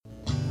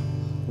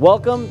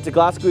Welcome to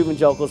Glasgow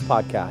Evangelicals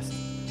Podcast.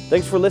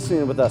 Thanks for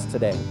listening with us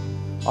today.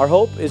 Our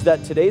hope is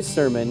that today's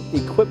sermon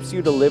equips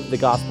you to live the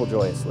gospel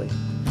joyously.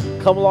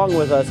 Come along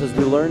with us as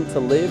we learn to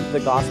live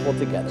the gospel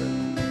together.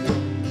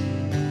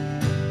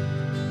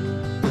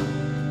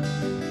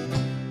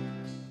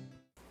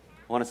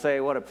 I want to say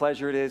what a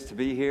pleasure it is to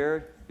be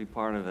here, be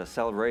part of a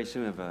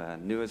celebration of a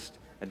newest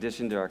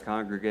addition to our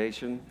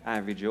congregation,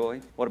 Ivy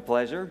Joy. What a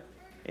pleasure.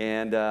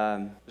 And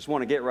just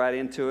want to get right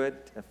into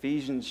it.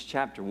 Ephesians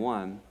chapter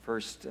 1,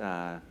 first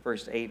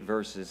 8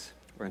 verses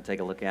we're going to take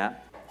a look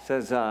at. It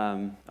says,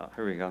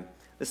 here we go.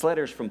 This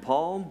letter is from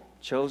Paul,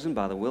 chosen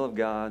by the will of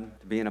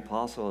God to be an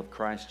apostle of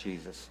Christ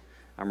Jesus.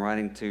 I'm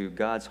writing to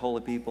God's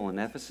holy people in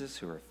Ephesus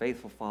who are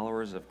faithful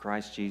followers of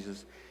Christ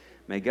Jesus.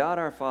 May God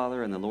our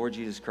Father and the Lord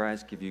Jesus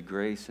Christ give you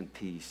grace and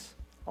peace.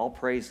 All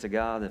praise to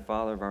God, the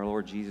Father of our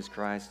Lord Jesus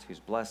Christ, who's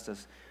blessed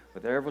us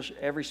with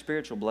every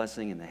spiritual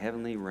blessing in the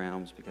heavenly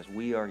realms because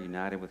we are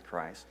united with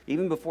Christ.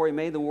 Even before he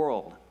made the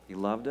world, he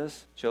loved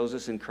us, chose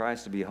us in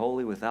Christ to be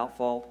holy without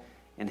fault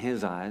in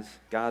his eyes.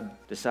 God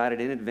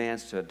decided in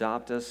advance to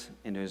adopt us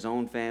into his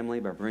own family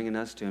by bringing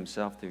us to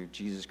himself through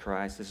Jesus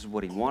Christ. This is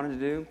what he wanted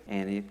to do,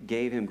 and it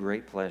gave him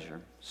great pleasure.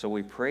 So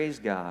we praise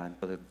God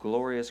for the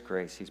glorious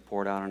grace he's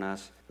poured out on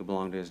us who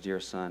belong to his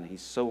dear Son.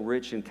 He's so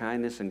rich in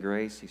kindness and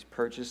grace. He's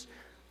purchased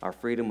our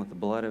freedom with the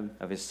blood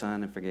of his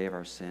Son and forgave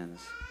our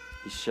sins.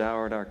 He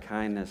showered our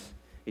kindness.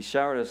 He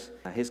showered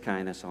his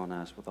kindness on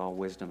us with all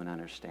wisdom and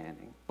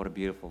understanding. What a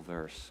beautiful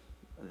verse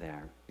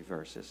there,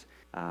 verses.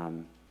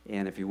 And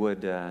if you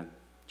would,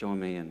 join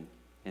me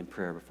in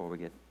prayer before we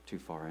get too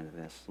far into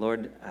this.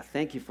 Lord, I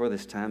thank you for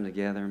this time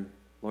together.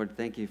 Lord,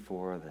 thank you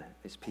for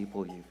these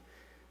people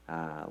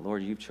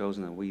Lord, you've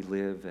chosen that we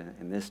live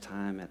in this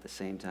time at the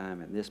same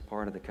time in this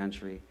part of the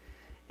country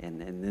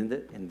and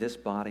in this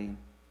body.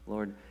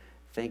 Lord,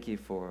 thank you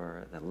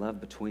for the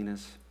love between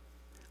us.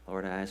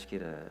 Lord, I ask you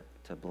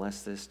to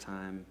bless this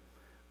time.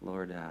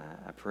 Lord,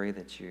 I pray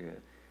that you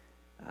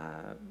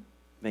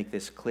make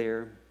this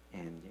clear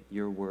and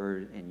your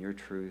word and your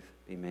truth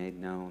be made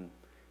known.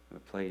 I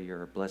pray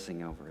your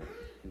blessing over it.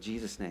 In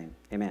Jesus' name,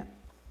 amen.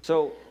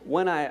 So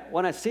when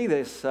I see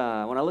this,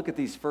 when I look at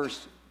these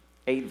first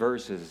 8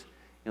 verses,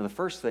 the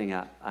first thing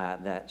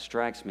that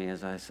strikes me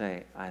is I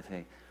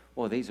think,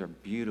 well, these are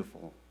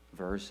beautiful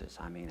verses.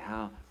 I mean,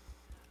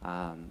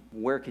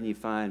 where can you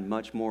find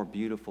much more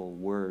beautiful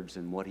words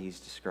than what he's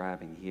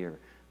describing here?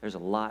 There's a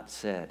lot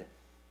said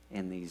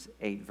in these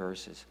 8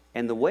 verses.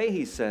 And the way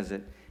he says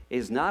it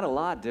is not a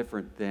lot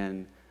different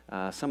than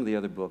some of the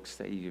other books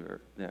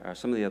or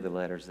some of the other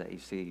letters that you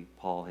see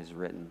Paul has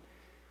written,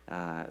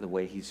 the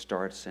way he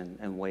starts and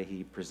the way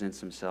he presents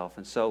himself.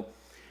 And so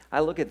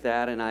I look at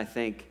that and I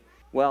think,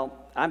 well,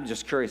 I'm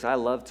just curious. I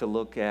love to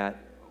look at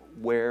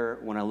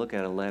when I look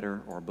at a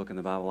letter or a book in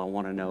the Bible, I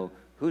want to know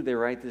who did they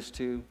write this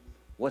to?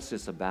 What's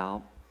this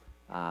about?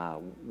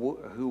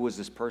 Who was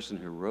this person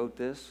who wrote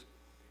this?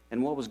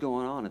 And what was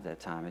going on at that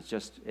time?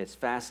 It's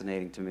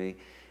fascinating to me.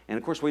 And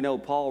of course, we know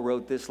Paul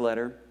wrote this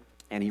letter,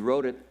 and he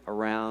wrote it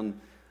around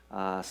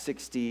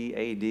 60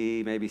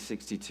 AD, maybe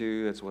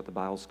 62. That's what the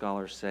Bible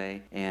scholars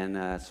say.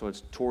 And so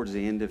it's towards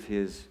the end of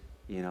his,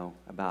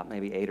 about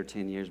maybe 8 or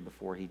 10 years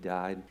before he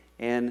died.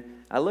 And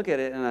I look at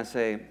it and I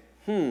say,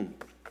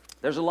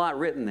 there's a lot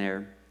written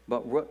there,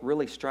 but what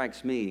really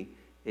strikes me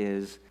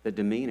is the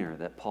demeanor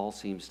that Paul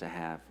seems to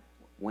have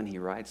when he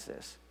writes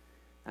this.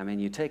 I mean,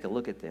 you take a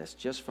look at this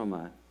just from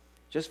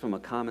a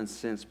common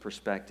sense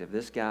perspective.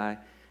 This guy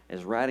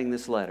is writing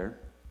this letter.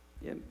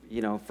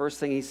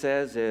 First thing he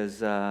says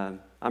is, I'm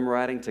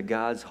writing to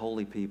God's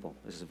holy people.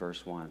 This is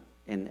verse 1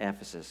 in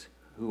Ephesus,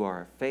 who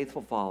are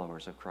faithful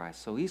followers of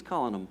Christ. So he's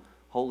calling them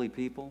holy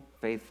people,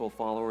 faithful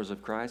followers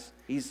of Christ.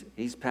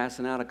 He's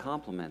passing out a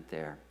compliment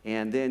there.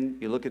 And then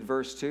you look at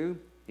verse 2.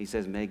 He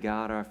says, may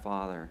God our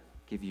Father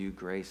give you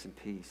grace and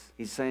peace.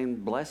 He's saying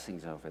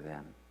blessings over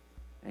them.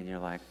 And you're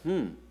like,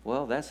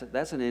 well,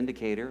 that's an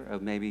indicator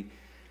of maybe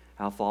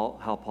how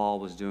Paul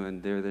was doing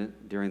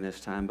during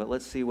this time. But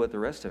let's see what the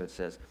rest of it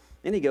says.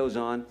 Then he goes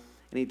on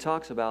and he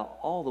talks about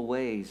all the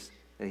ways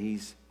that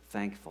he's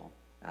thankful.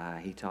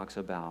 He talks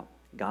about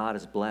God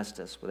has blessed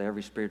us with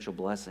every spiritual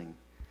blessing.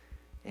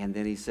 And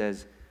then he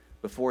says,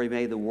 before he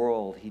made the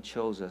world, he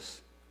chose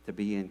us to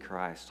be in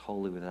Christ,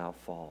 holy without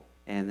fault.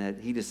 And that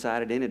he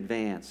decided in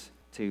advance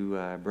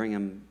to bring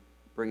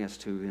us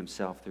to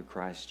himself through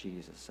Christ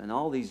Jesus. And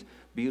all these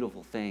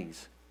beautiful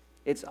things.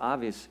 It's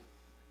obvious,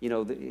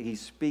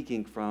 he's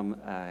speaking from,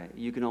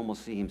 you can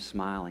almost see him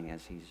smiling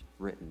as he's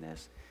written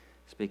this,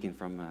 speaking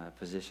from a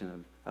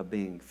position of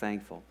being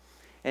thankful.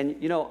 And,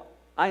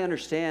 I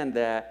understand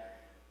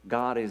that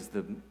God is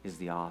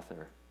the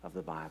author of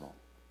the Bible.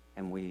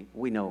 And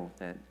we know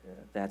that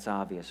that's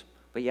obvious.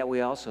 But yet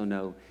we also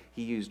know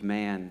he used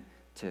man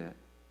to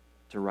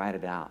write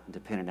it out and to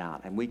pen it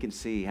out. And we can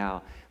see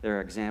how there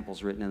are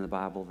examples written in the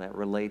Bible that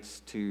relates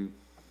to,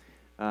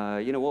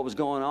 what was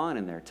going on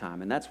in their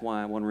time. And that's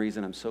why one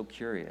reason I'm so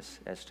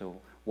curious as to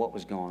what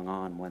was going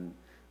on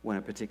when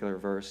a particular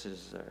verse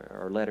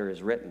or letter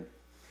is written.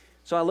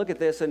 So I look at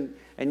this, and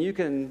you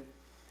can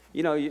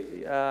You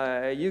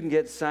can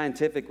get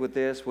scientific with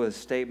this, with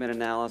statement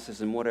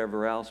analysis and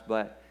whatever else,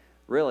 but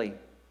really,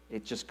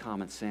 it's just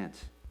common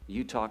sense.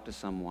 You talk to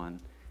someone,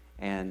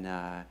 and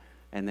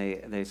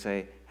they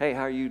say, "Hey,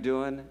 how are you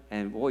doing?"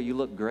 And boy, you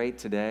look great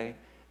today.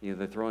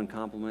 They're throwing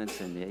compliments,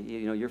 and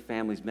your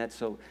family's meant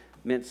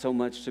so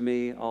much to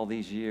me all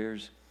these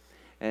years,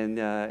 and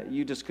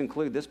you just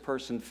conclude this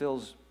person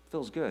feels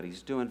good.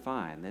 He's doing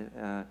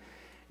fine.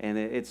 And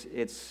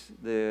it's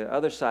the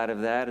other side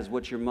of that is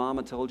what your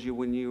mama told you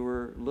when you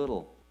were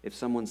little. If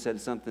someone said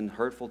something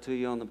hurtful to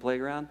you on the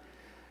playground,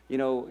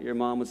 your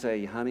mom would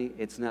say, "Honey,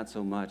 it's not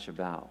so much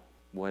about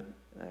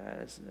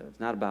it's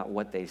not about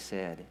what they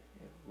said.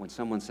 When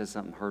someone says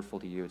something hurtful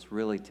to you, it's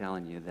really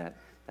telling you that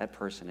that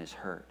person is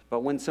hurt."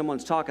 But when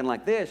someone's talking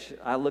like this,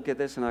 I look at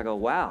this and I go,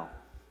 "Wow,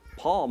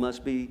 Paul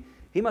must be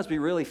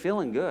really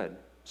feeling good."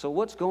 So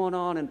what's going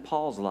on in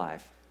Paul's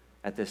life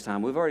at this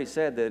time? We've already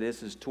said that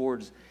this is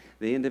towards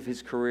the end of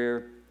his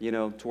career,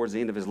 towards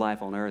the end of his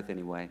life on earth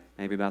anyway,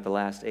 maybe about the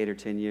last 8 or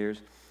 10 years.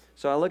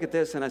 So I look at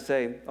this and I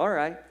say, all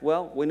right,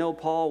 well, we know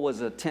Paul was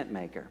a tent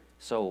maker.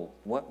 So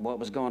what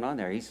was going on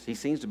there? He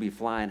seems to be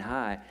flying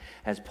high.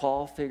 Has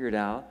Paul figured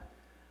out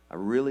a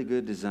really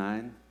good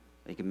design?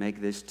 He can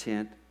make this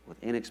tent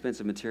with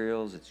inexpensive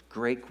materials. It's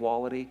great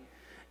quality.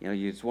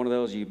 It's one of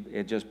those,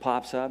 it just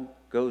pops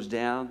up, goes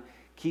down,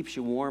 keeps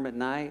you warm at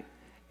night,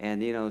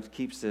 and, it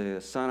keeps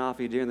the sun off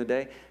you during the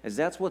day.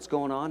 That's what's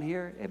going on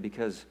here.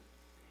 Because,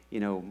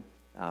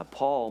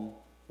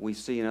 Paul, we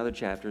see in other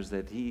chapters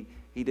that he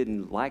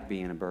didn't like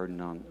being a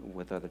burden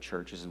with other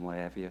churches and what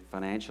have you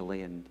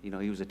financially. And,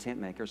 he was a tent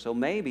maker. So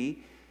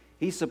maybe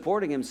he's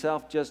supporting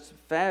himself just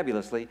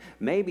fabulously.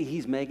 Maybe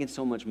he's making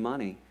so much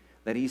money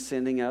that he's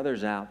sending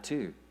others out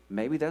too.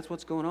 Maybe that's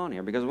what's going on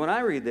here. Because when I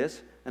read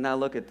this and I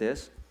look at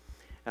this,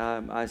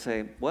 I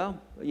say,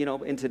 well,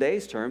 in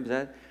today's terms,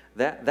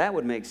 that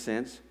would make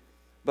sense.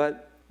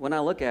 But when I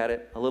look at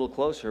it a little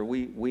closer,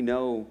 we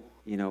know,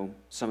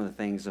 some of the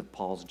things of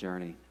Paul's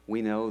journey.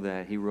 We know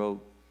that he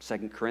wrote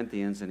 2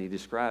 Corinthians, and he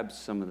describes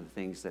some of the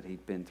things that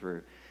he'd been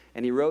through.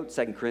 And he wrote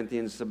 2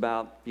 Corinthians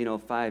about,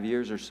 5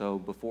 years or so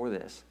before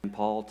this. And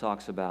Paul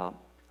talks about,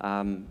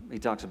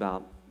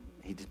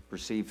 he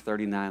received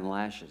 39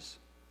 lashes.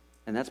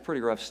 And that's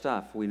pretty rough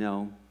stuff, we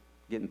know,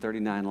 getting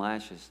 39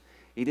 lashes.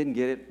 He didn't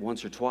get it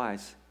once or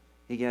twice.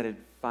 He got it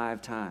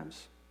 5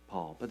 times,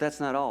 Paul. But that's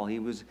not all. He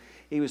was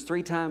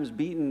 3 times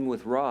beaten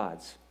with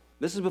rods.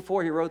 This is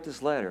before he wrote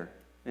this letter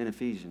in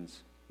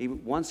Ephesians.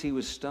 Once he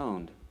was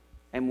stoned.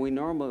 And we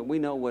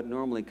know what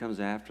normally comes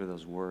after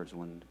those words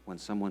when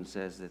someone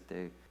says that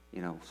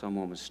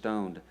someone was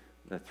stoned.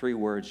 The 3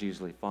 words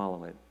usually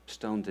follow it: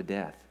 stoned to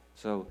death.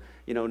 So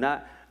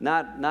not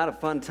a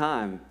fun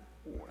time.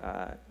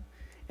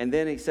 And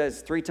then he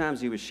says 3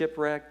 times he was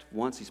shipwrecked.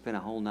 Once he spent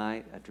a whole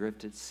night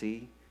adrift at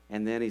sea.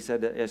 And then he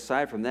said that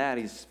aside from that,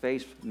 he's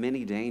faced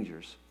many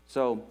dangers.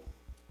 So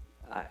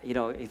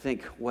you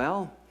think,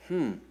 well,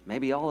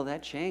 maybe all of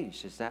that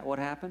changed. Is that what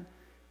happened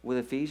with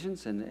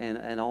Ephesians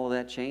and all of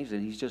that changed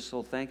and he's just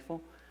so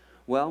thankful?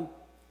 Well,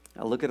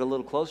 I look at it a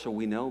little closer.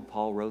 We know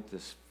Paul wrote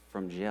this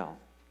from jail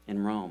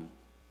in Rome.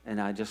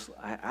 And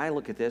I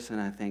look at this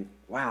and I think,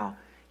 wow,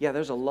 yeah,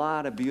 there's a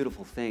lot of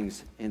beautiful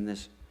things in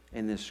this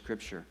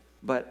scripture.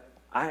 But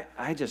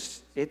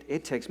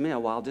it takes me a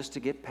while just to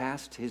get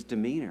past his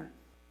demeanor,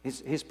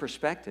 his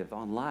perspective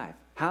on life.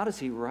 How does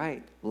he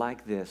write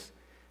like this?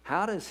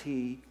 How does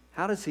he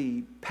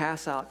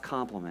pass out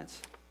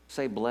compliments,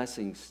 say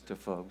blessings to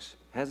folks?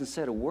 Hasn't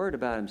said a word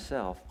about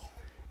himself.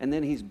 And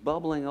then he's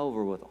bubbling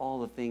over with all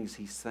the things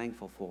he's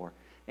thankful for.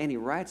 And he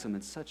writes them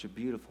in such a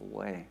beautiful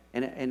way.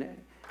 And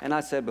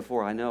I said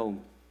before,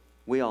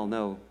 we all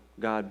know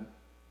God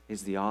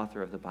is the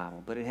author of the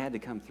Bible, but it had to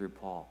come through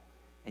Paul.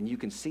 And you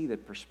can see the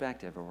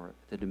perspective or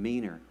the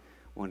demeanor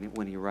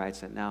when he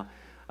writes it. Now,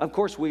 of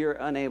course, we are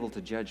unable to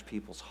judge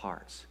people's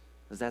hearts,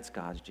 because that's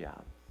God's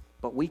job.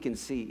 But we can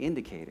see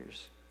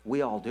indicators.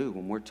 We all do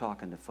when we're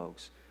talking to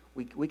folks.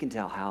 We can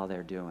tell how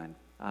they're doing.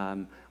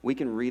 We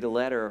can read a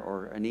letter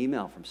or an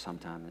email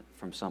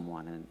from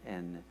someone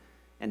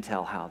and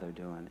tell how they're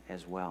doing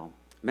as well.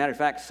 Matter of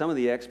fact, some of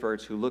the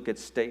experts who look at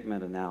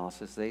statement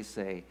analysis, they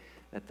say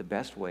that the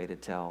best way to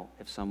tell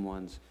if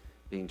someone's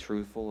being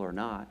truthful or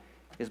not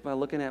is by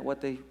looking at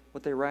what they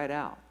write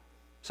out.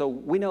 So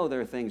we know there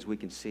are things we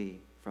can see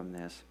from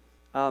this.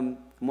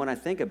 When I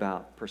think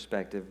about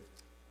perspective,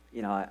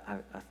 I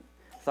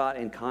thought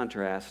in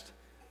contrast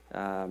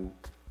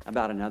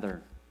about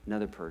another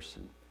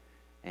person.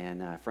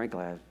 And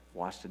frankly, I've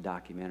watched a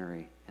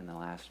documentary in the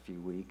last few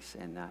weeks,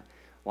 and I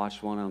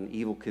watched one on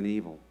Evel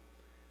Knievel.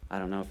 I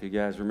don't know if you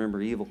guys remember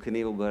Evel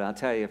Knievel, but I'll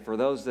tell you, for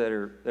those that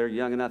are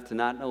young enough to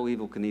not know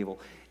Evel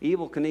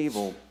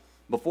Knievel,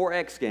 before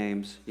X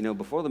Games,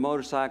 before the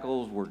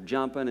motorcycles were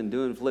jumping and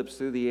doing flips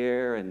through the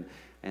air and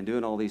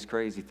doing all these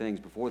crazy things,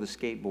 before the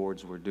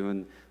skateboards were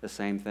doing the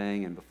same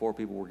thing, and before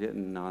people were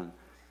getting on,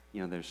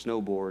 their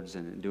snowboards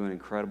and doing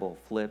incredible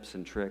flips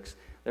and tricks,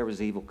 there was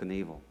Evel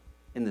Knievel.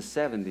 In the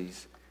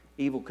 70s,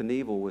 Evel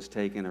Knievel was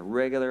taking a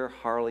regular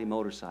Harley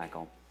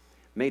motorcycle,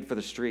 made for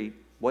the street,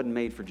 wasn't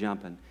made for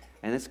jumping.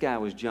 And this guy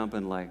was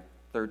jumping like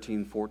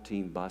 13,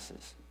 14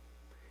 buses.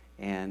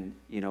 And,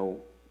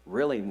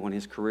 really when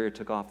his career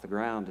took off the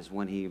ground is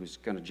when he was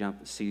going to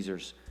jump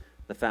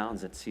the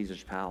fountains at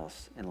Caesar's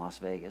Palace in Las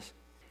Vegas.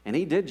 And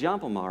he did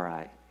jump them all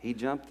right. He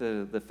jumped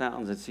the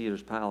fountains at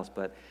Caesar's Palace,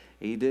 but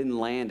he didn't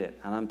land it.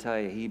 And I'm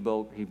telling you, he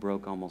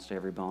broke almost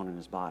every bone in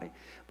his body.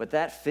 But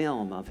that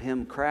film of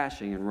him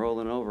crashing and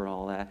rolling over and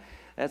all that,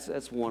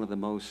 that's one of the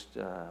most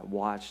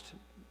watched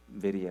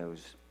videos,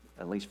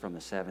 at least from the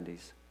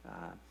 70s.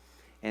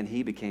 And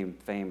he became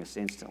famous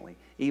instantly.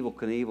 Evel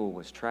Knievel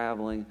was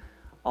traveling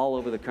all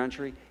over the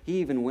country. He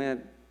even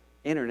went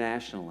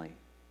internationally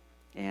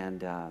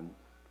and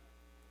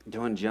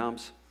doing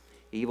jumps.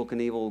 Evel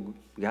Knievel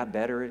got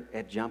better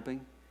at jumping.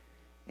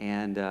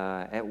 And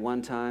at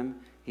one time,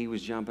 he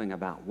was jumping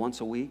about once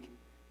a week,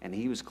 and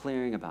he was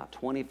clearing about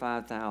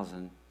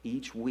 $25,000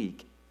 each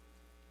week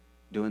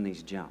doing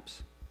these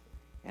jumps.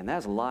 And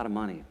that's a lot of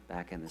money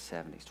back in the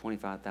 70s,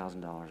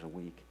 $25,000 a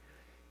week.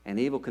 And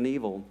Evel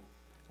Knievel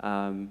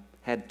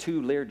had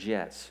 2 Lear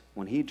jets.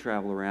 When he'd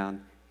travel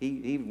around,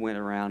 he went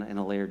around in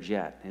a Lear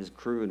jet. His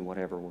crew and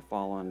whatever were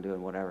following,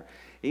 doing whatever.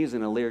 He was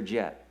in a Lear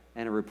jet.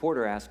 And a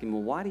reporter asked him,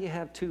 well, why do you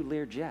have 2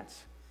 Lear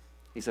jets?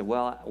 He said,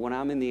 well, when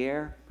I'm in the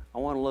air, I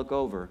want to look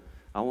over.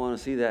 I want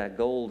to see that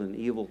gold and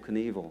Evel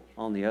Knievel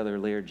on the other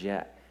Lear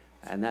jet.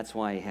 And that's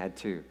why he had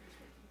 2.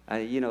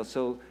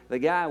 So the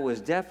guy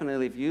was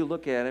definitely, if you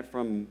look at it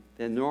from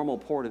a normal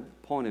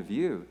point of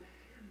view,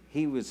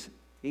 he was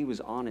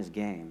on his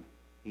game.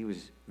 He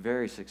was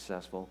very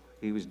successful.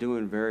 He was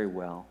doing very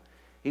well.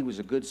 He was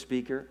a good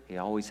speaker. He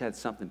always had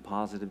something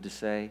positive to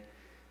say.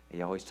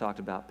 He always talked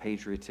about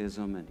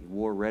patriotism, and he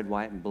wore red,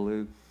 white, and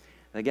blue.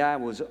 The guy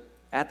was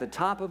at the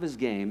top of his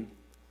game,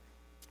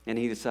 and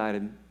he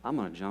decided, I'm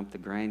going to jump the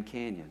Grand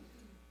Canyon.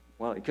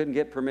 Well, he couldn't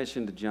get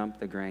permission to jump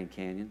the Grand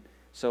Canyon,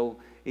 so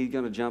he's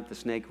going to jump the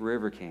Snake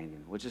River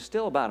Canyon, which is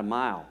still about a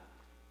mile.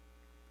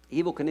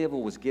 Evel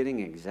Knievel was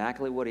getting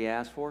exactly what he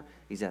asked for.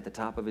 He's at the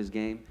top of his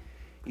game.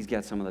 He's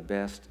got some of the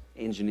best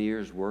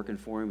engineers working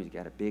for him. He's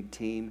got a big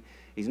team.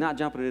 He's not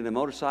jumping in a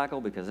motorcycle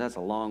because that's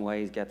a long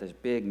way. He's got this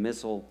big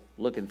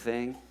missile-looking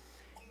thing.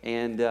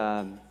 And,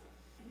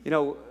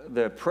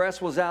 the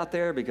press was out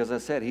there because I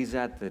said he's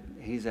at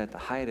the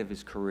height of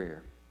his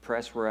career.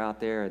 Press were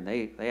out there, and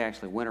they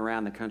actually went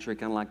around the country,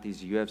 kind of like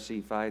these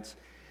UFC fights,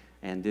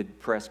 and did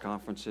press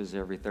conferences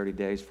every 30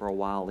 days for a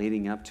while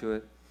leading up to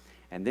it.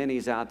 And then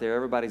he's out there.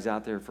 Everybody's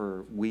out there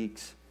for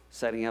weeks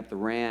setting up the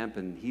ramp,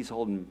 and he's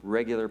holding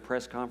regular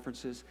press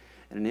conferences.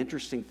 And an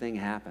interesting thing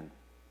happened.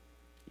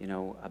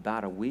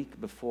 About a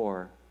week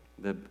before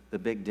the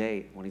big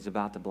date, when he's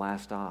about to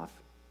blast off,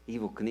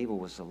 Evel Knievel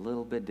was a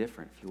little bit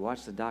different. If you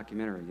watch the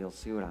documentary, you'll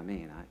see what I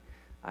mean.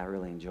 I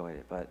really enjoyed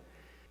it. But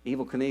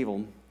Evel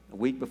Knievel, a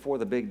week before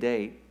the big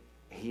date,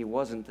 he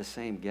wasn't the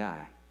same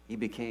guy. He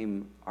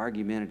became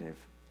argumentative.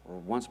 Or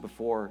once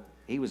before,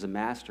 he was a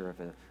master of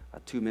a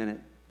 2-minute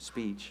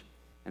speech,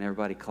 and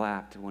everybody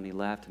clapped when he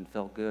left and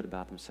felt good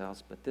about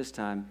themselves. But this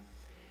time,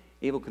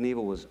 Evel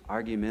Knievel was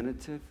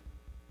argumentative.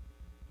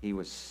 He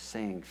was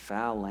saying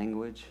foul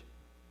language.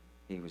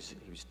 He was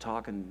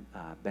talking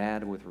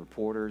bad with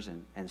reporters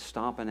and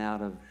stomping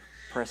out of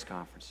press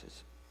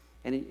conferences.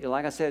 And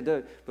like I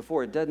said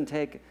before, it doesn't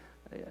take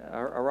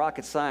a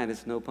rocket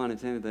scientist, no pun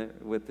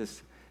intended with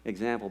this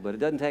example, but it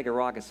doesn't take a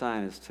rocket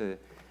scientist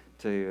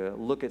to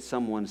look at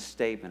someone's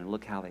statement and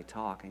look how they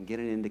talk and get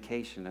an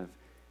indication of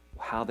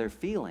how they're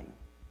feeling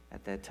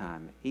at that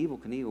time. Evel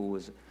Knievel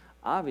was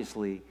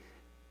obviously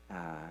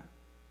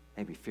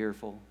maybe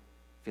fearful,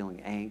 feeling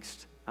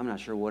angst. I'm not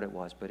sure what it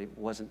was, but it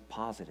wasn't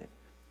positive.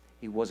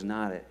 He was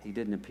not he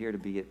didn't appear to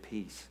be at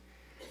peace.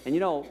 And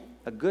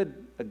a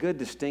good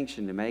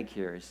distinction to make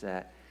here is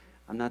that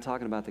I'm not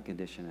talking about the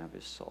condition of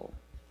his soul.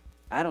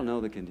 I don't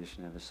know the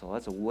condition of his soul.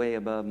 That's way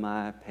above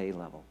my pay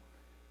level.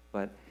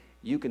 But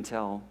you can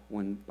tell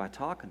by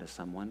talking to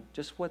someone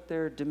just what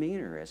their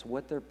demeanor is,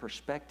 what their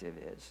perspective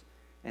is,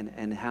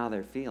 and how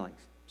they're feeling.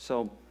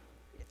 So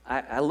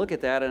I look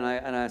at that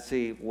and I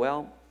see,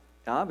 well,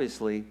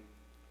 obviously,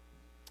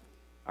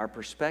 our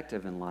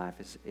perspective in life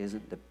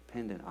isn't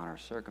dependent on our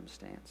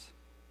circumstance.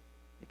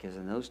 Because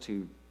in those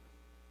two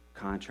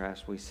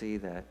contrasts, we see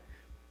that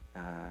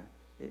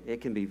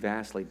it can be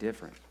vastly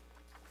different.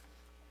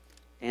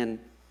 And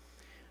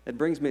it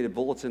brings me to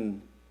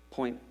bulletin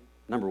point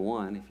number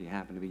 1, if you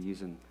happen to be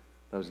using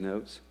those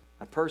notes.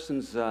 A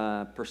person's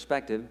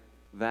perspective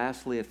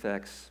vastly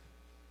affects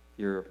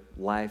your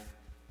life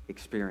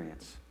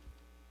experience.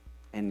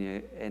 And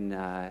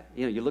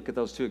you look at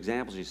those 2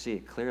 examples, you see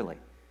it clearly.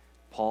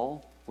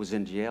 Paul was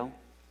in jail.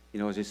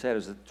 As you said, it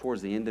was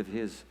towards the end of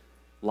his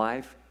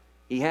life.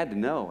 He had to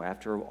know,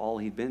 after all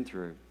he'd been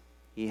through,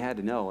 he had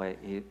to know,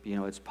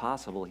 it's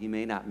possible he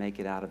may not make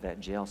it out of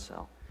that jail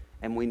cell.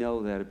 And we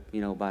know that,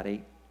 about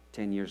 8-10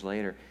 years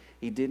later,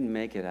 he didn't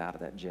make it out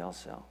of that jail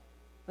cell.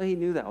 Well, he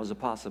knew that was a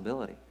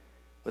possibility.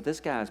 But this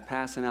guy is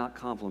passing out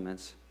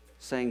compliments,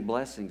 saying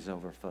blessings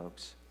over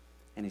folks,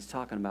 and he's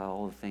talking about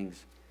all the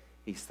things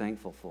he's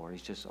thankful for.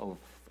 He's just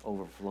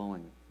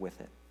overflowing with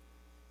it.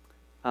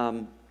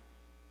 And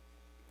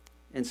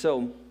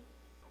so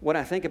when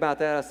I think about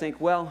that, I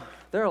think, well,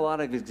 there are a lot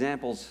of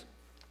examples,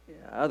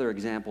 other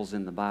examples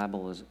in the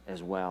Bible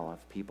as well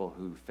of people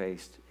who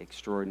faced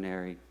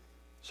extraordinary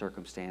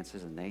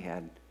circumstances and they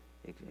had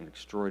an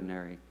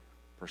extraordinary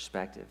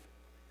perspective.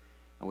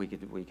 And we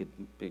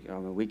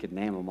could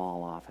name them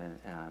all off.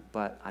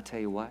 But I tell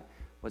you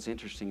what's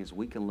interesting is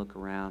we can look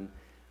around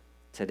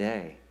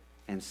today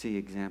and see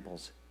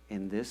examples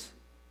in this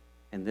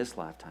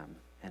lifetime,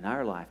 in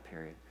our life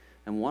period.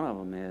 And one of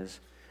them is,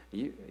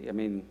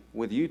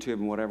 with YouTube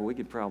and whatever, we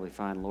could probably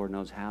find Lord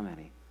knows how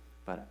many.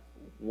 But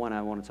one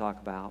I want to talk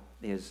about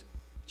is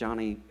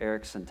Joni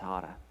Eareckson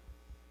Tada.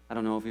 I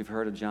don't know if you've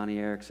heard of Joni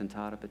Eareckson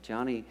Tada, but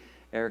Joni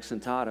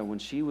Eareckson Tada, when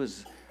she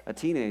was a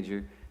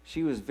teenager,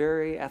 she was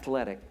very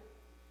athletic.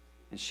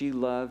 And she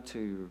loved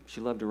to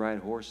ride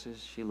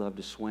horses. She loved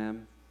to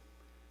swim.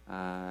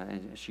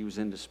 And she was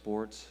into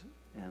sports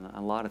and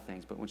a lot of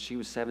things. But when she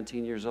was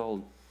 17 years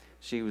old,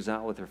 she was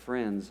out with her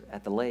friends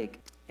at the lake.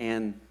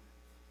 And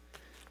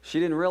she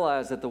didn't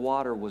realize that the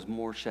water was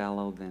more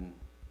shallow than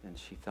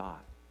she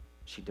thought.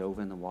 She dove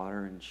in the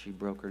water and she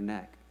broke her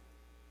neck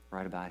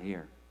right about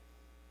here.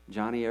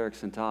 Joni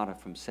Eareckson Tada,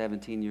 from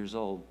 17 years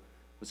old,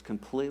 was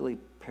completely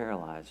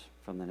paralyzed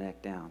from the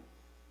neck down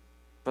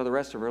for the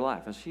rest of her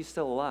life. And she's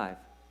still alive,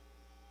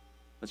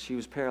 but she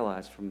was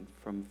paralyzed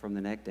from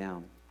the neck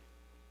down.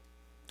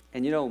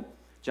 And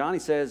Joni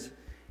says,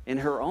 in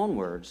her own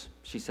words,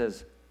 she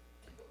says,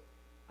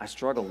 I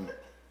struggled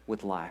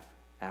with life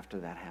after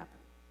that happened.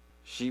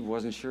 She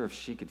wasn't sure if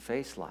she could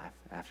face life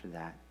after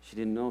that. She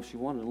didn't know if she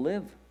wanted to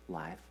live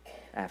life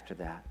after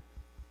that.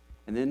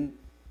 And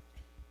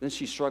then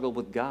she struggled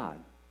with God.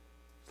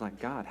 It's like,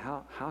 God,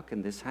 how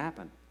can this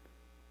happen?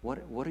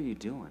 What are you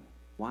doing?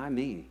 Why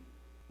me?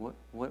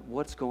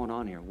 What's going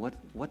on here?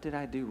 What did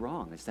I do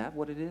wrong? Is that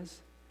what it is?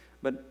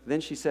 But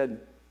then she said,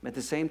 at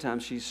the same time,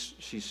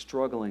 she's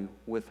struggling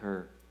with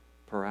her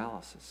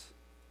paralysis.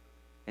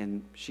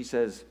 And she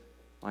says,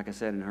 like I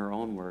said in her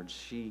own words,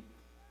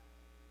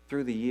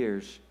 through the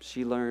years,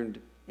 she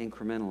learned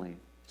incrementally,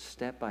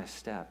 step by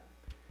step,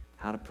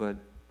 how to put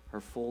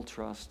her full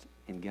trust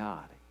in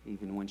God,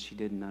 even when she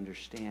didn't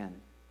understand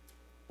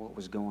what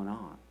was going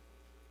on.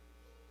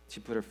 She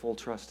put her full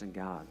trust in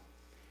God.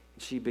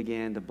 And she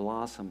began to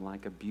blossom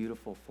like a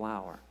beautiful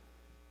flower.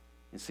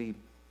 And see,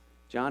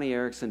 Joni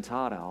Eareckson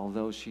Tada,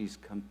 although she's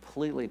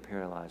completely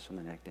paralyzed from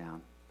the neck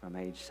down from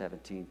age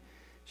 17,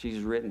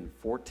 she's written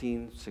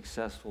 14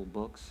 successful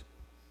books.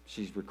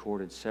 She's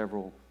recorded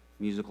several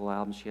musical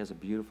albums. She has a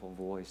beautiful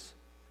voice.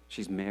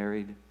 She's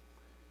married.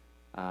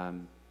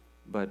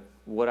 But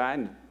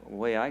the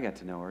way I got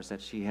to know her is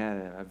that she had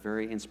a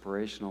very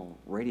inspirational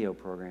radio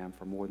program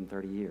for more than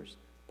 30 years,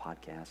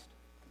 podcast.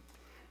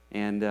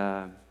 And,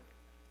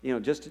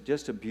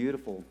 just a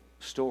beautiful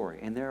story.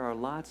 And there are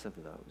lots of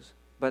those.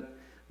 But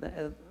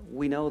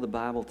we know the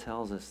Bible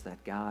tells us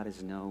that God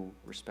is no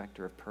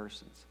respecter of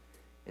persons.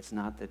 It's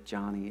not that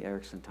Joni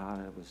Eareckson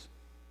Tada was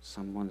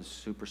someone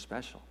super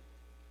special.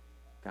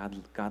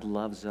 God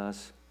loves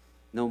us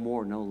no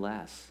more, no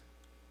less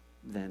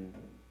than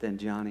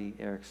Joni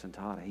Eareckson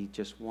Tada. He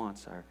just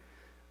wants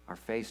our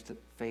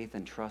faith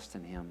and trust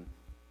in Him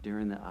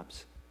during the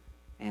ups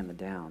and the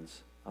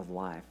downs of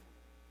life.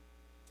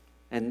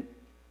 And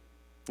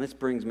this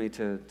brings me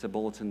to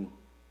bulletin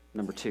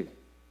number 2,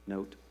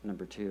 note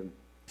number 2.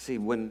 See,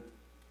 when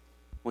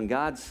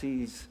God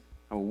sees,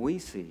 or we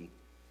see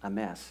a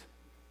mess,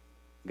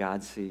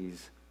 God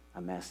sees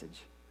a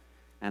message.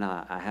 And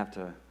I have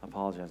to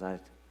apologize.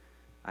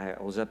 I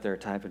was up there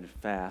typing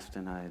fast,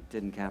 and I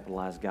didn't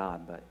capitalize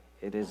God, but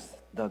it is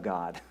the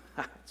God.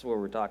 That's what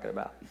we're talking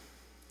about.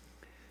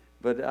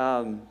 But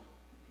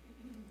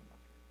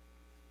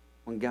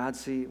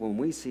when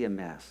we see a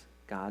mess,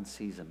 God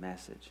sees a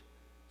message.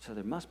 So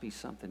there must be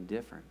something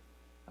different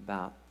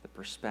about the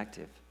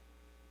perspective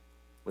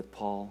with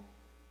Paul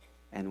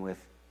and with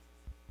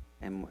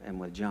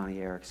Joni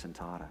Eareckson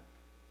Tada.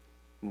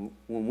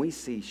 When we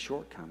see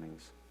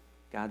shortcomings,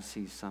 God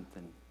sees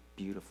something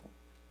beautiful.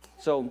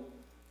 So,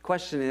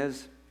 question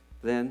is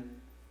then,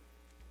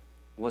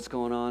 what's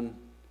going on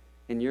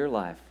in your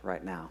life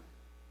right now?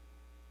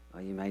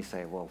 Well, you may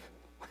say, well,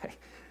 are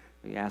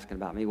you asking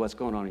about me? What's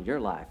going on in your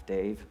life,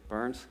 Dave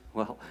Burns?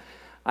 Well,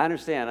 I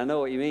understand. I know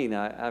what you mean.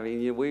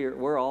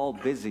 We're all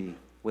busy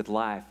with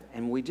life,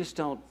 and we just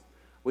don't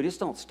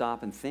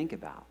stop and think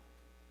about.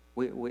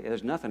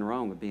 There's nothing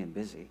wrong with being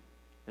busy.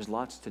 There's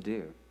lots to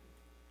do.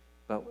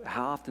 But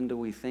how often do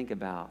we think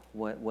about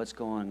what's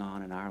going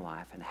on in our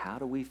life, and how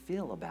do we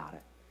feel about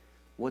it?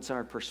 What's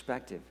our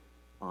perspective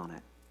on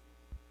it?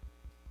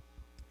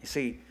 You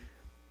see,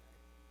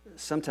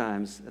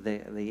 sometimes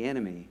the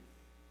enemy,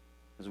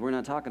 because we're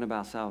not talking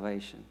about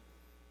salvation,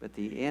 but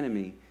the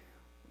enemy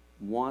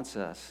wants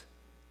us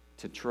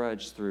to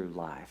trudge through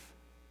life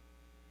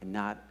and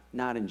not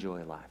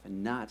enjoy life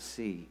and not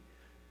see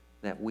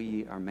that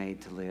we are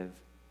made to live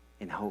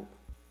in hope.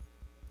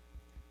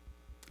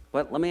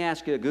 But let me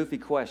ask you a goofy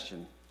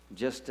question,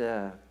 just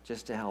to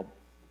help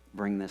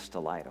bring this to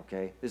light,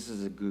 okay? This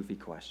is a goofy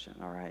question,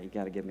 all right? You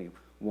got to give me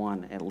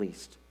one at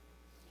least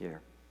here.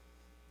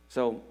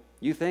 So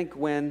do you think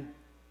when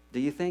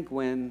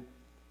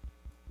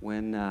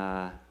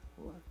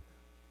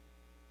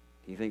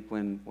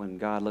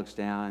God looks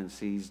down and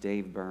sees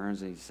Dave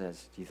Burns and he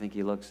says, do you think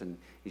he looks and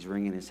he's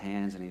wringing his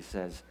hands and he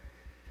says,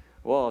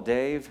 well,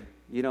 Dave,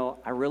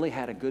 I really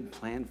had a good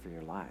plan for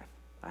your life.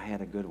 I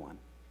had a good one.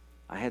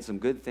 I had some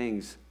good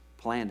things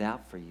planned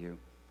out for you.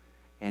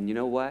 And you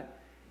know what?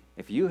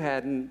 If you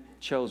hadn't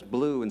chose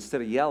blue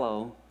instead of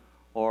yellow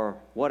or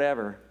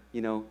whatever,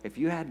 if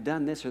you had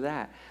done this or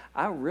that,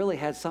 I really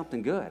had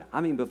something good.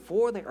 I mean,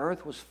 before the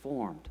earth was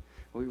formed,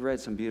 we read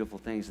some beautiful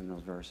things in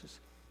those verses.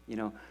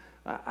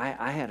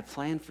 I had a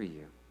plan for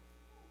you.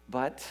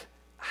 But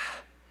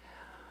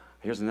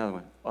here's another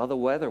one. Well, the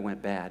weather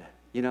went bad.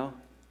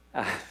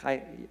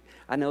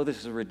 I know this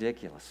is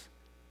ridiculous,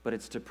 but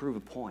it's to prove a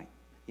point.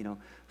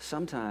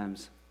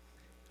 Sometimes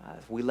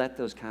we let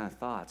those kind of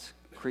thoughts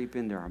creep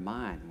into our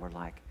mind. We're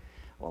like,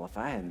 well, if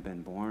I hadn't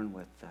been born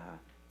with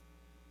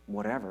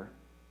whatever,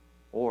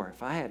 or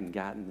if I hadn't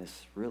gotten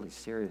this really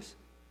serious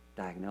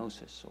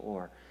diagnosis,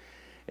 or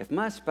if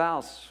my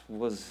spouse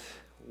was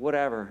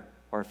whatever,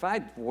 or if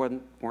I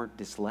weren't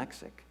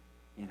dyslexic,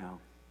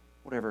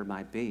 whatever it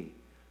might be,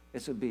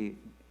 this would be,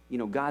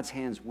 God's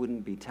hands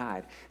wouldn't be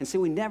tied. And see,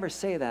 we never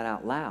say that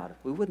out loud.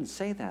 We wouldn't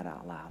say that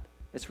out loud.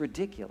 It's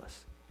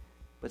ridiculous.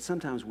 But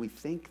sometimes we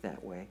think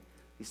that way.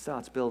 These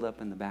thoughts build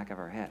up in the back of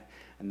our head.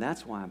 And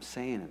that's why I'm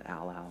saying it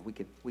out loud.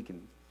 We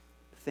can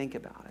think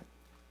about it.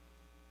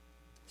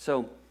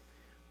 So,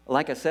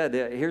 like I said,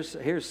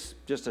 here's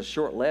just a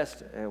short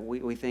list.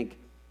 We think,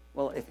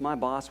 well, if my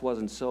boss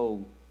wasn't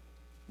so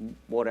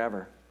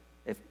whatever,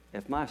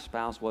 if my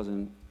spouse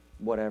wasn't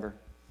whatever,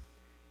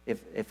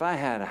 if I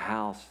had a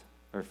house,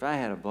 or if I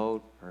had a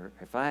boat, or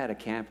if I had a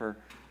camper,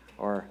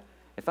 or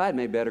if I had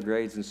made better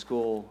grades in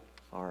school,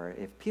 or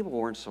if people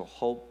weren't so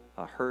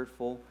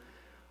hurtful,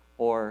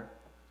 or,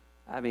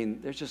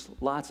 there's just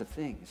lots of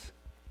things.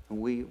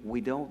 And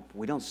we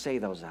don't say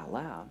those out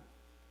loud,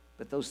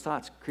 but those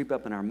thoughts creep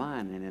up in our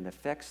mind, and it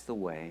affects the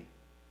way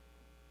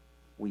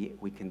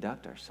we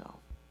conduct ourselves.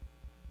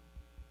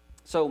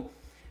 So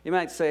you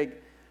might say,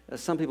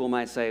 some people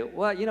might say,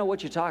 well,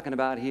 what you're talking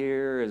about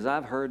here is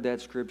I've heard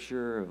that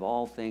scripture of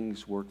all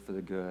things work for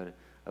the good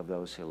of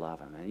those who love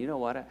him. And you know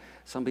what?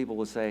 Some people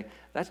will say,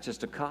 that's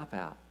just a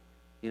cop-out.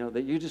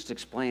 That you're just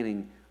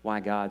explaining why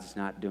God's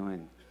not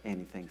doing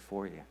anything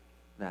for you.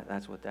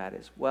 That's what that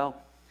is. Well,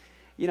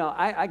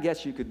 I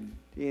guess you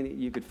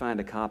could find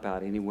a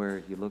cop-out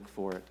anywhere you look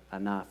for it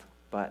enough.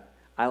 But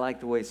I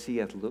like the way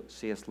C.S.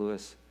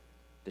 Lewis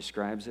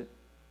describes it.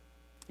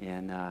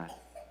 And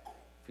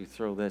if you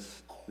throw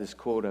this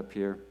quote up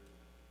here,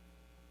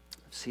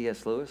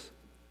 C.S. Lewis.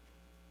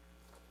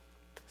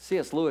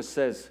 C.S. Lewis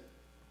says,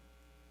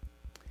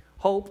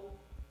 hope,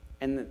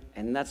 and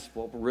that's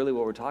what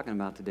we're talking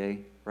about today,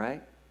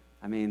 right?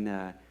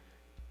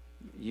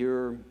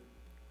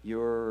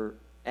 Your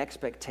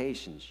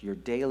expectations, your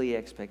daily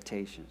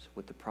expectations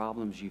with the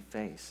problems you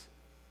face,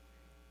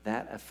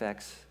 that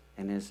affects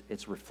and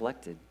it's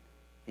reflected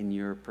in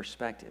your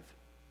perspective.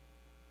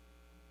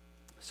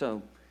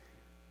 So,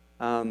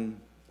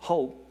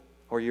 hope,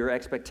 or your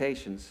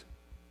expectations,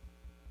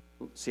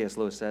 C.S.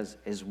 Lewis says,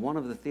 is one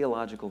of the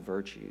theological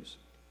virtues.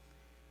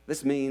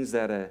 This means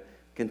that a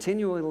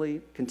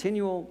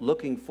continual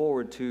looking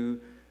forward to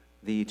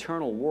the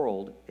eternal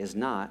world is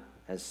not,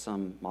 as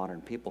some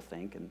modern people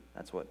think, and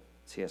that's what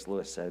C.S.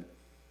 Lewis said,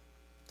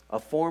 a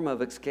form of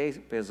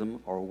escapism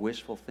or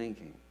wishful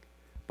thinking,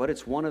 but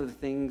it's one of the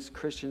things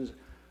Christians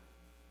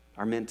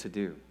are meant to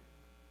do.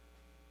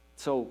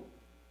 So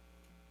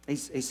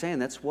he's saying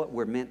that's what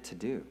we're meant to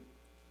do.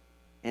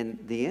 And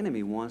the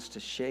enemy wants to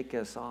shake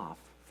us off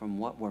from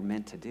what we're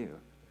meant to do.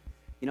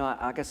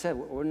 Like I said,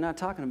 we're not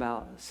talking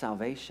about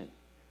salvation,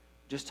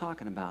 just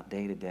talking about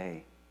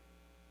day-to-day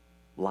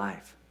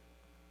life.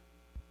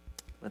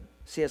 But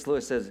C.S.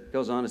 Lewis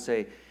goes on to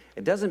say,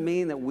 it doesn't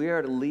mean that we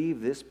are to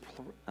leave this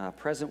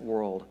present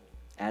world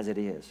as it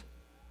is.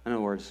 In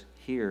other words,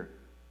 here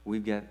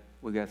we've got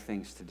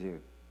things to do.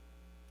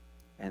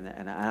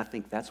 And I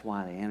think that's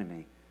why the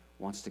enemy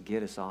wants to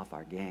get us off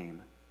our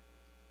game.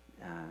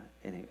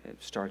 And it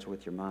starts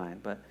with your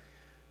mind. But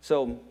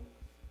so,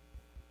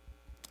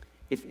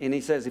 and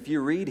he says, if you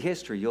read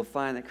history, you'll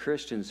find that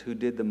Christians who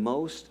did the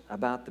most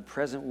about the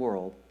present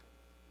world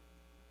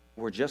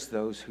were just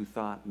those who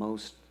thought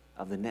most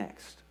of the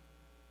next.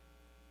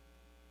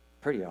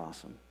 Pretty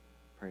awesome.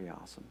 Pretty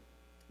awesome.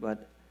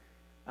 But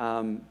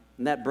and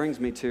that brings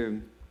me to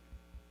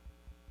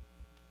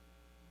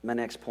my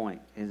next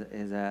point,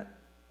 is that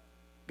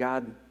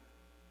God,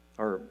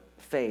 or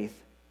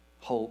faith,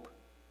 hope,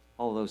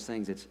 all those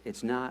things,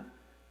 it's not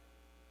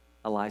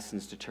a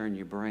license to turn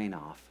your brain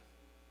off.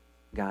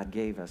 God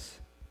gave us,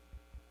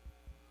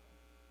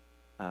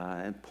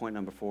 and point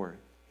number 4,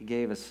 he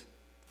gave us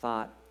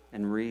thought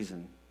and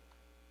reason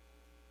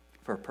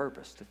for a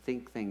purpose, to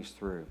think things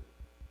through.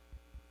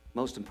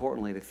 Most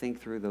importantly, to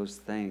think through those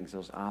things,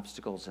 those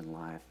obstacles in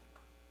life,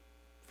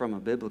 from a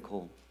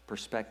biblical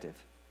perspective.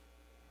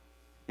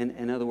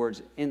 In other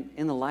words, in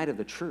the light of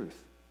the truth.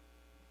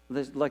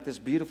 Like this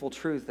beautiful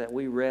truth that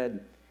we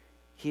read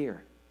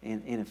here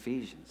in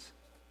Ephesians.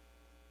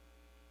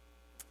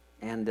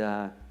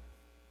 And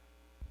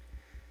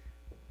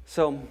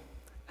so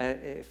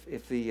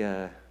if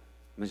the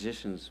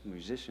musicians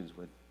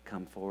would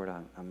come forward,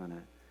 I'm going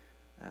to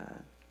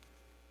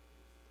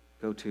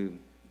go to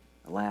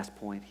the last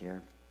point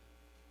here.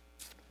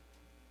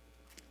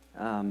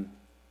 I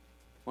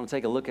want to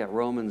take a look at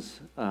Romans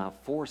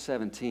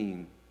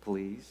 4:17,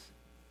 please.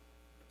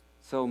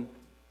 So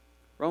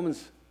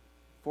Romans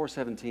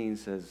 4:17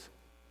 says,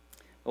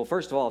 well,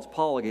 first of all, it's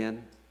Paul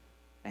again,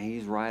 and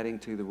he's writing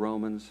to the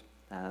Romans.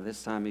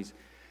 This time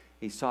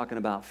he's talking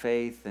about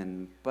faith,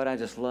 but I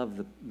just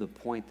love the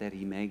point that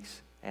he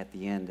makes at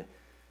the end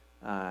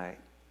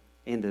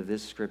of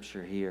this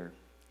scripture here.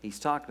 He's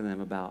talking to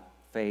them about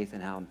faith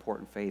and how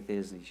important faith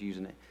is, and he's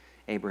using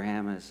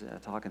Abraham as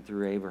talking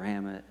through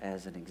Abraham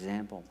as an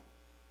example.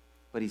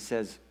 But he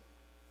says,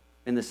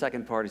 in the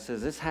second part, he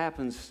says, this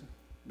happens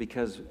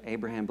because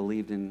Abraham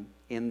believed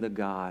in the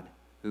God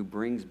who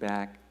brings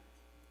the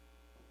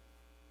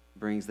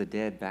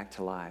dead back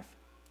to life,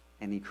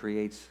 and he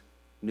creates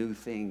new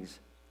things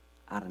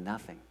out of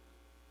nothing.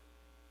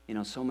 You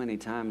know, so many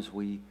times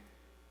we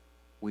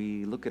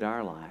look at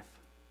our life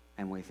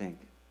and we think,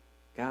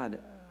 God,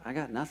 I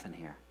got nothing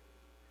here.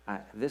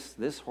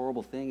 This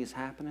horrible thing is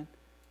happening,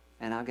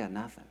 and I've got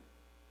nothing.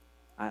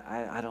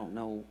 I don't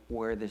know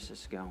where this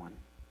is going.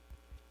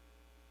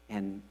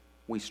 And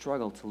we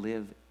struggle to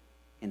live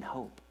in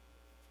hope.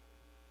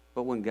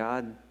 But when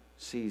God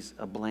sees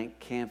a blank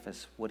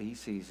canvas, what he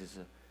sees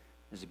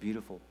is a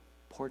beautiful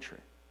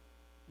portrait.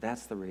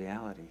 That's the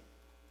reality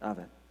of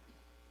it.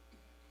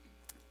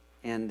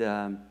 And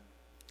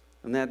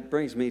that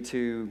brings me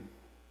to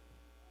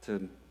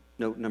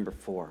note number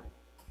 4.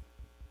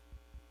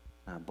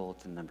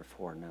 Bulletin number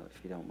 4 note,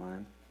 if you don't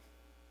mind.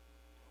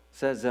 It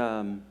says,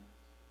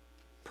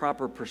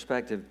 proper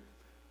perspective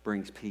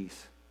brings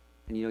peace.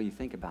 And you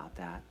think about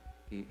that.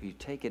 You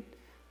take it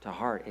to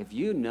heart. If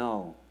you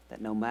know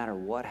that no matter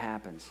what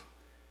happens,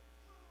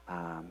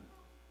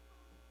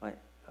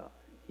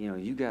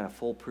 you got a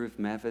foolproof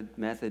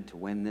method to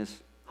win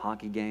this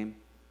hockey game,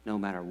 no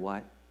matter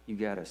what. You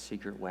got a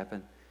secret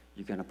weapon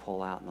you're going to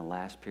pull out in the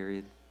last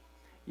period.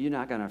 You're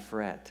not going to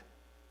fret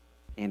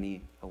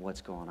any of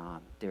what's going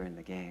on during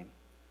the game.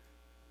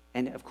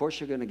 And of course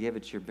you're going to give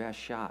it your best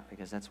shot,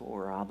 because that's what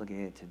we're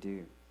obligated to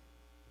do.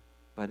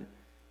 But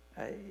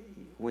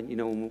when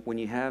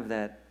you have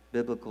that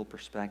biblical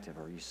perspective,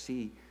 or you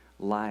see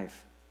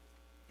life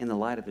in the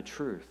light of the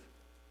truth,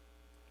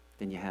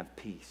 then you have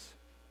peace.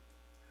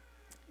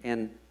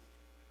 And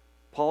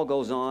Paul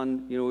goes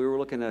on, we were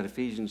looking at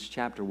Ephesians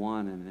chapter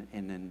 1,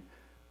 and in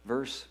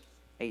verse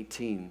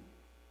 18,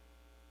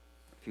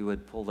 if you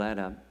would pull that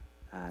up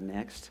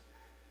next.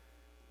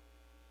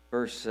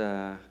 Verse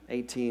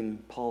 18,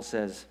 Paul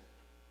says,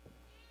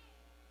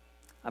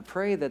 I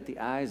pray that the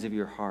eyes of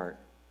your heart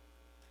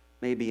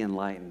may be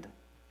enlightened,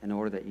 in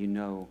order that you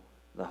know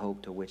the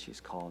hope to which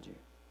he's called you,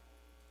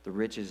 the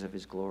riches of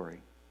his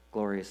glory,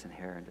 glorious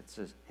inheritance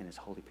in his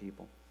holy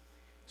people.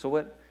 So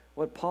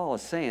what Paul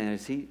is saying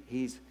is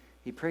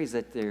he prays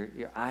that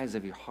your eyes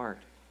of your heart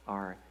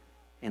are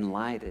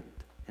enlightened.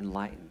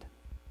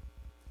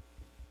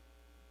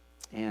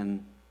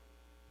 And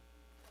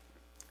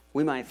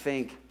we might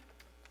think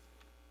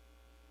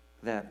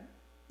that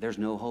there's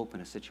no hope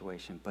in a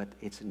situation, but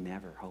it's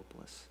never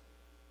hopeless,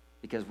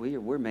 because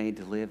we're made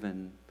to live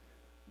in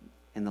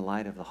the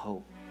light of the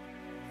hope.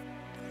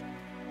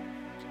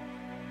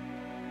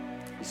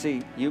 You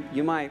see,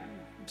 you might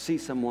see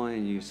someone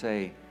and you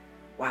say,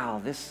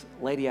 wow, this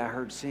lady I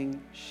heard sing,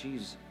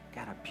 she's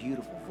got a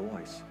beautiful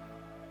voice.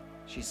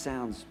 She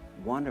sounds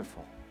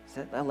wonderful.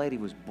 That lady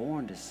was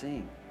born to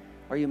sing.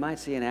 Or you might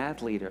see an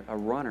athlete, a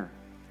runner,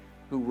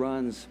 who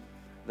runs.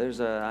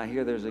 I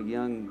hear there's a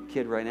young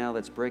kid right now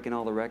that's breaking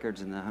all the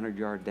records in the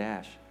 100-yard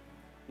dash.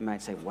 You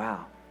might say,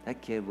 wow,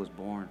 that kid was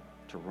born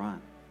to run.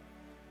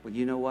 Well,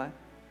 you know what?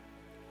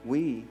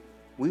 We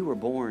were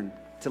born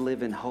to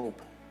live in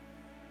hope.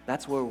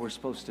 That's where we're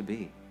supposed to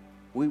be.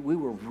 We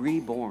were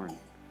reborn.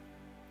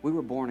 We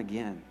were born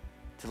again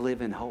to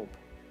live in hope.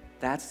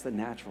 That's the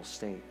natural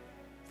state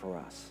for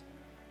us.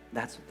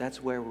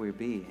 That's where we'll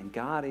be. And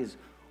God is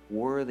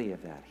worthy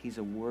of that. He's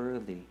a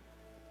worthy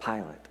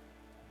pilot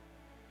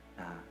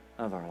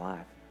of our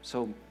life.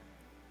 So,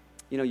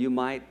 you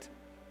might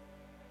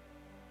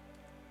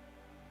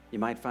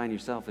find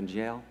yourself in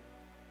jail.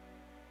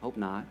 Hope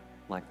not,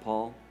 like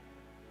Paul.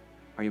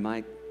 Or you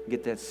might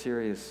get that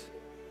serious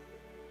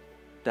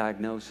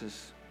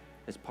diagnosis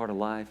as part of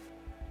life.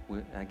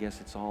 I guess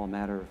it's all a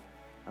matter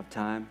of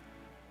time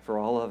for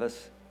all of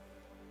us.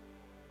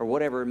 Or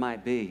whatever it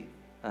might be,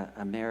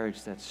 a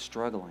marriage that's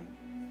struggling,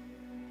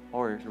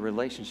 or a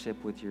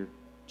relationship with your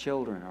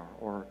children,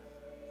 or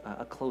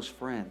a close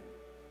friend.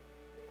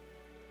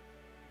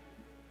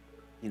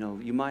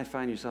 You might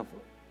find yourself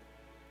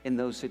in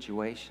those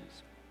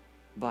situations.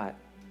 But,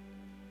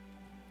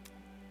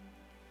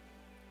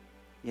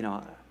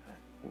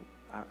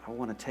 I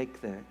want to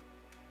take the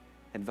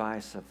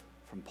advice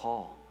from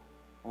Paul.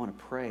 I want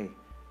to pray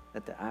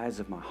that the eyes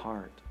of my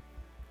heart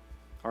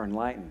are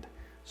enlightened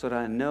so that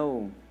I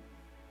know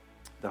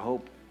the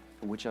hope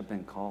for which I've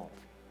been called.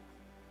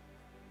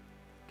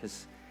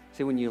 Because,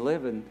 see, when you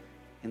live in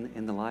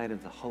the light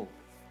of the hope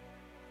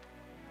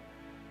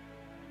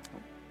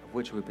of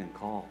which we've been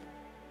called,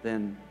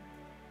 then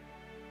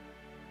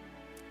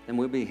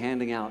we'll be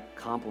handing out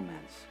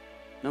compliments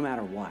no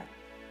matter what.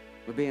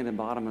 We'll be in the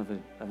bottom of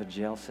a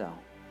jail cell.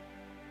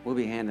 We'll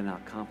be handing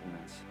out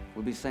compliments.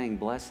 We'll be saying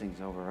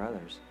blessings over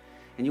others.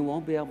 And you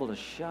won't be able to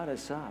shut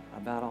us up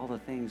about all the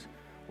things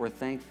we're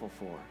thankful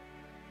for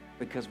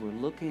because we're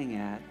looking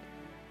at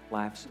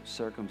life's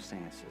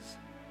circumstances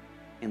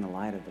in the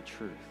light of the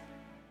truth.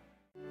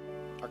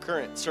 Our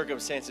current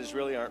circumstances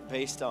really aren't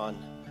based on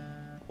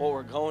what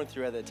we're going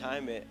through at the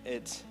time.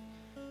 It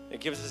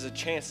gives us a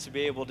chance to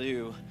be able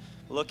to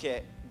look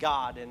at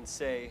God and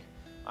say,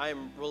 I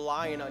am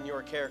relying on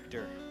your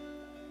character.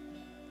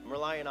 I'm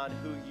relying on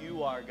who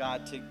you are,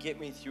 God, to get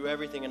me through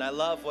everything. And I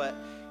love what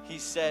he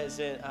says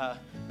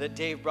that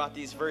Dave brought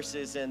these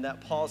verses in,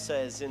 that Paul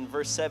says in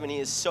verse 7, he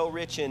is so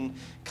rich in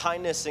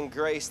kindness and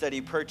grace that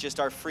he purchased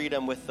our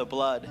freedom with the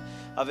blood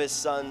of his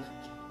Son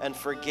and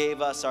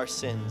forgave us our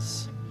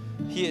sins.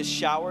 He has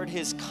showered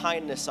his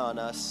kindness on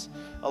us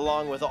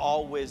along with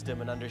all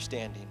wisdom and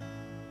understanding.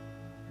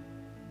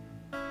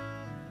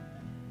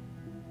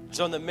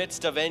 So in the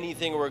midst of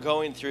anything we're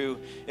going through,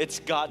 it's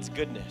God's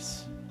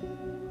goodness.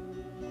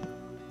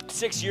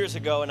 6 years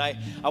ago, and I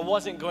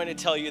wasn't going to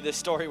tell you this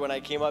story when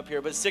I came up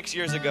here, but 6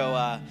 years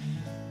ago,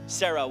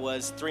 Sarah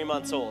was 3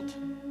 months old,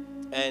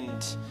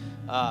 and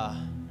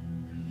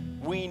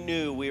we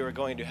knew we were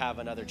going to have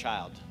another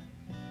child.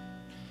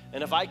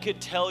 And if I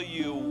could tell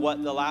you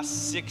what the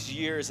last 6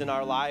 years in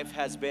our life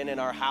has been in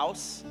our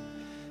house,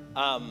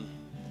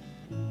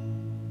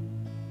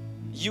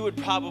 you would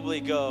probably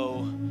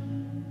go,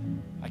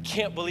 I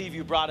can't believe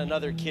you brought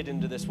another kid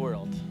into this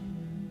world.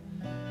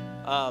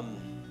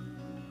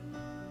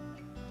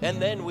 And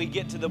then we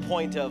get to the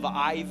point of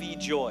Ivy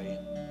Joy.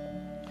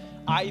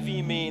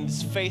 Ivy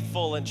means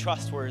faithful and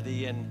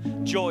trustworthy,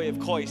 and joy, of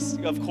course,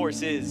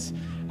 is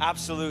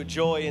absolute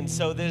joy. And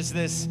so there's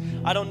this,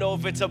 I don't know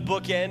if it's a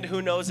bookend,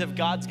 who knows if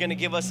God's gonna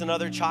give us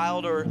another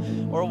child or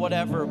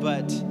whatever,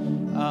 but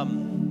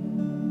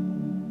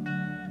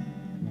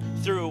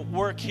through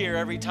work here,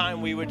 every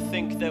time we would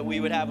think that we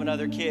would have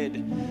another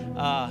kid,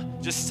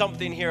 just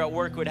something here at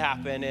work would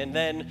happen, and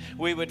then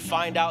we would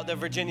find out that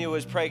Virginia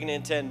was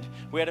pregnant and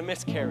we had a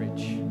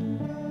miscarriage.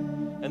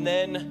 And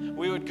then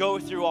we would go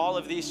through all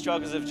of these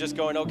struggles of just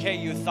going,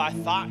 okay, I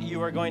thought you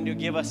were going to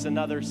give us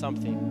another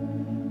something.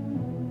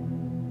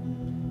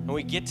 And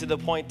we get to the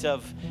point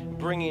of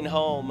bringing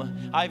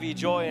home Ivy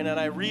Joy, and then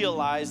I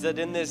realized that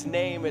in this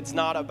name, it's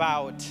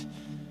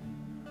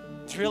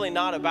really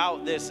not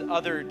about this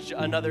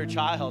another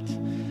child.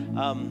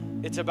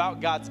 It's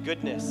about God's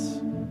goodness.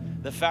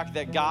 The fact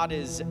that God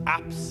is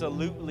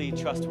absolutely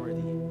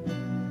trustworthy.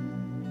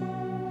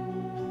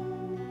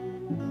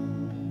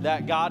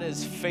 That God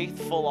is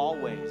faithful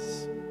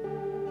always.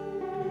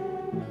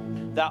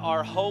 That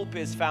our hope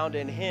is found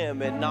in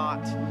him and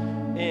not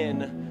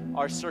in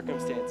our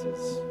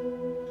circumstances.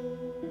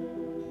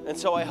 And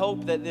so I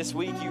hope that this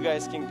week you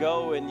guys can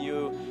go and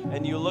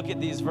you look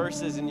at these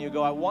verses and you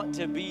go, I want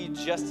to be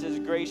just as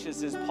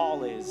gracious as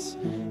Paul is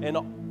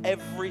in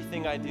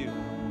everything I do.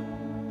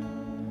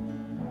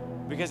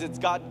 Because it's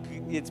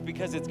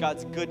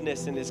God's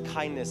goodness and his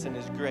kindness and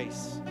his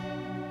grace.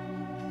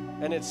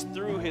 And it's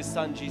through his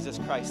Son, Jesus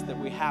Christ, that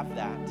we have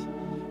that.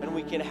 And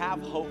we can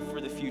have hope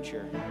for the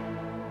future.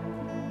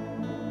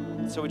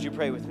 So would you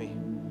pray with me?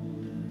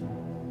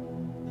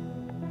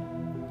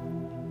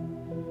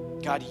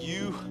 God,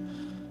 you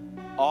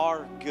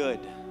are good.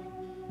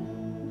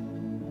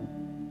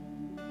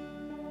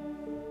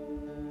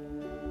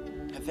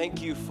 I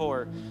thank you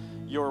for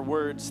your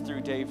words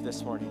through Dave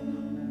this morning.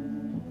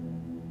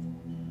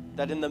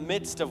 That in the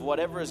midst of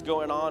whatever is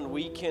going on,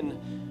 we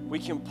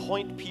can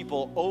point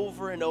people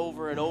over and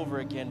over and over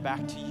again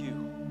back to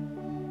you.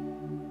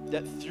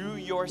 That through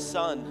your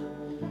Son,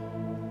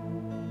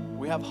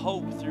 we have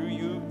hope. Through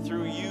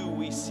you,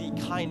 we see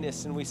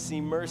kindness and we see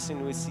mercy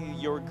and we see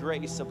your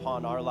grace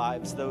upon our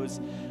lives, those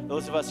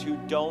of us who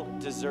don't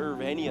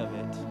deserve any of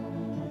it.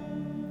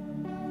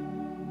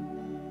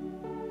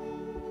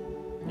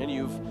 And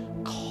you've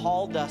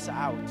called us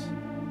out,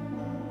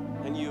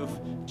 and you've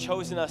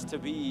chosen us to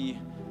be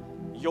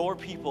your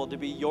people, to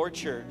be your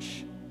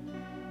church,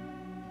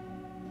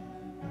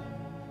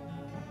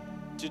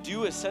 to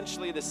do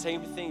essentially the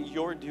same thing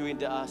you're doing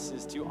to us,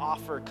 is to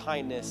offer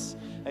kindness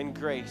and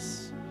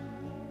grace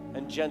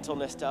and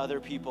gentleness to other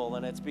people.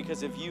 And it's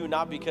because of you,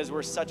 not because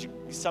we're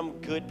some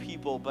good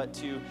people, but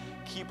to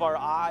keep our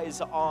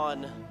eyes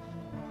on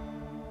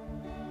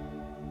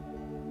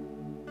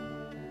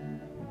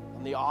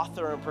the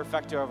author and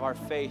perfecter of our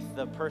faith,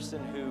 the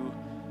person who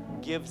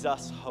gives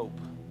us hope.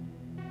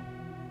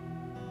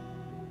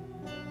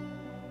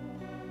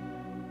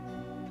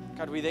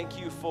 God, we thank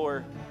you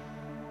for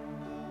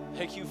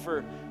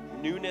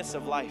newness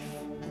of life.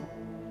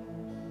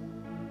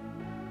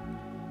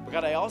 But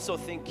God, I also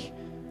thank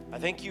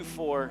you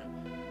for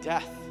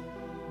death.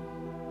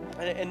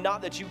 And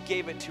not that you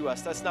gave it to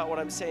us. That's not what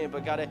I'm saying.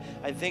 But God,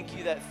 I thank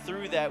you that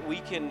through that we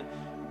can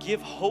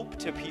give hope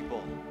to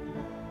people.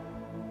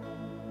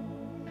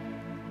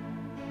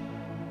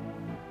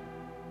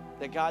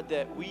 That God,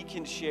 that we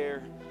can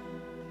share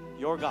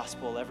your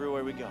gospel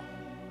everywhere we go.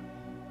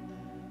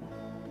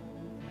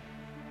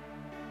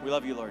 We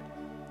love you, Lord.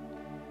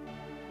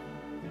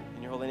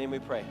 In your holy name we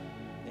pray.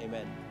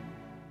 Amen.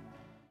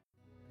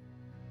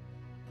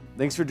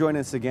 Thanks for joining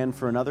us again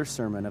for another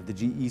sermon of the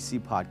GEC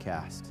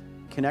podcast.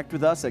 Connect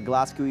with us at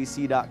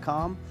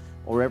GlasgowEC.com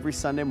or every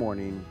Sunday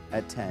morning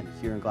at 10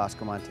 here in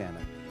Glasgow, Montana.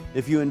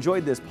 If you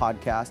enjoyed this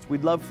podcast,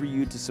 we'd love for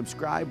you to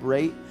subscribe,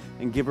 rate,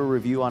 and give a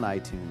review on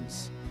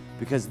iTunes,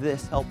 because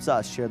this helps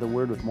us share the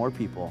word with more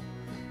people.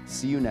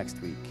 See you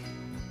next week.